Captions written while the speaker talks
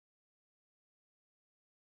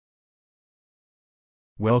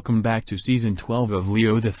Welcome back to Season 12 of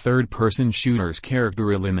Leo the Third-Person Shooter's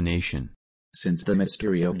Character Elimination. Since the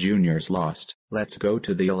Mysterio Juniors lost, let's go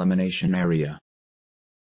to the elimination area.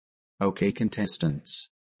 Okay contestants.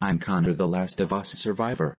 I'm Connor, the Last of Us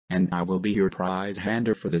survivor, and I will be your prize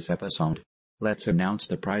hander for this episode. Let's announce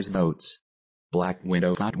the prize votes. Black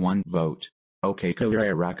Widow got 1 vote. OK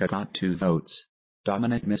Carrera got 2 votes.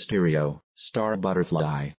 Dominic Mysterio, Star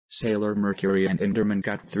Butterfly, Sailor Mercury and Enderman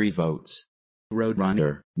got 3 votes.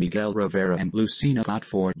 Roadrunner, Miguel Rivera and Lucina got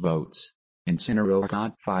 4 votes. Incineroar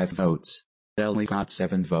got 5 votes. Ellie got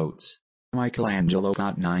 7 votes. Michelangelo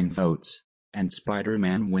got 9 votes. And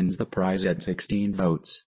Spider-Man wins the prize at 16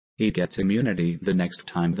 votes. He gets immunity the next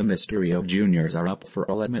time the Mysterio Juniors are up for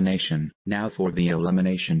elimination. Now for the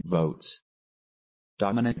elimination votes.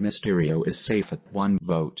 Dominic Mysterio is safe at 1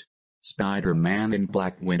 vote. Spider-Man and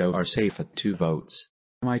Black Widow are safe at 2 votes.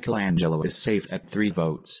 Michelangelo is safe at 3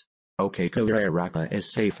 votes. OK Carrera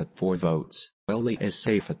is safe at 4 votes. Ellie is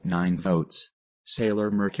safe at 9 votes. Sailor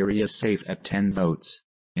Mercury is safe at 10 votes.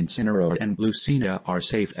 Incineroar and Lucina are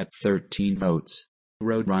safe at 13 votes.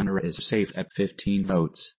 Roadrunner is safe at 15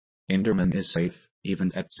 votes. Enderman is safe,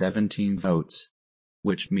 even at 17 votes.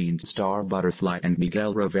 Which means Star Butterfly and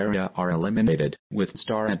Miguel Rivera are eliminated, with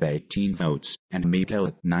Star at 18 votes, and Miguel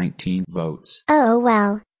at 19 votes. Oh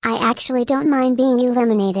well, I actually don't mind being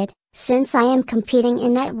eliminated, since I am competing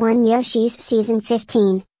in that one Yoshi's Season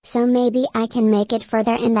 15, so maybe I can make it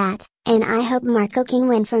further in that, and I hope Marco can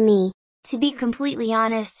win for me. To be completely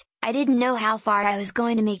honest, I didn't know how far I was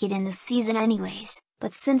going to make it in this season anyways,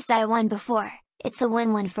 but since I won before, it's a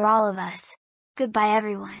win-win for all of us. Goodbye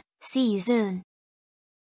everyone, see you soon.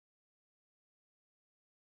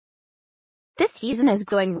 This season is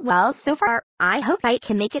going well so far. I hope I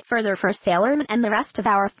can make it further for Sailor and the rest of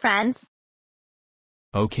our friends.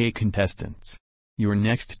 Okay contestants. Your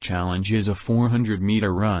next challenge is a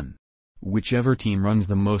 400-meter run. Whichever team runs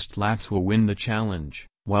the most laps will win the challenge,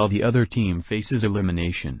 while the other team faces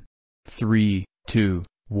elimination. 3, 2,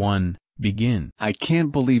 1, begin. I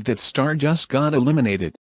can't believe that Star just got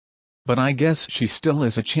eliminated. But I guess she still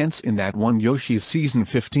has a chance in that one Yoshi's Season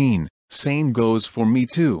 15, same goes for me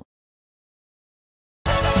too.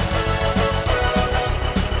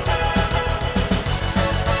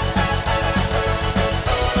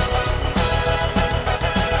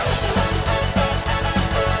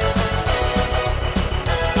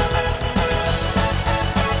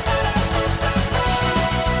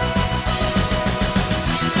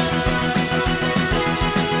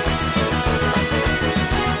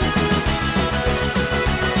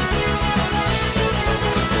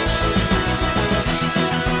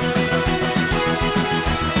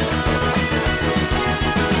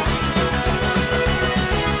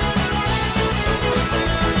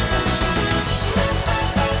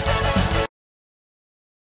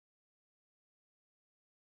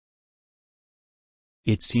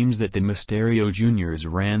 It seems that the Mysterio Juniors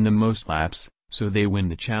ran the most laps, so they win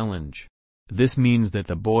the challenge. This means that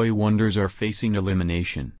the Boy Wonders are facing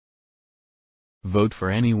elimination. Vote for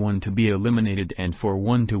anyone to be eliminated and for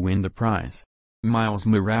one to win the prize. Miles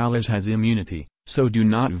Morales has immunity, so do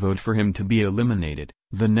not vote for him to be eliminated.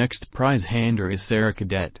 The next prize hander is Sarah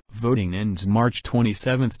Cadet. Voting ends March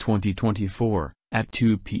 27, 2024, at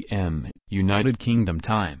 2 p.m. United Kingdom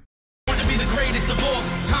time. To be the greatest of all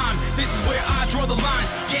time, this is where I draw the line.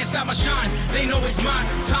 Can't stop my shine, they know it's my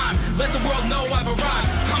time. Let the world know I've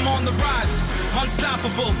arrived, I'm on the rise,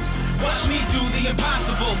 unstoppable. Watch me do the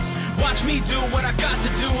impossible, watch me do what I got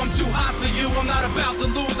to do. I'm too hot for you, I'm not about to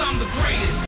lose, I'm the greatest.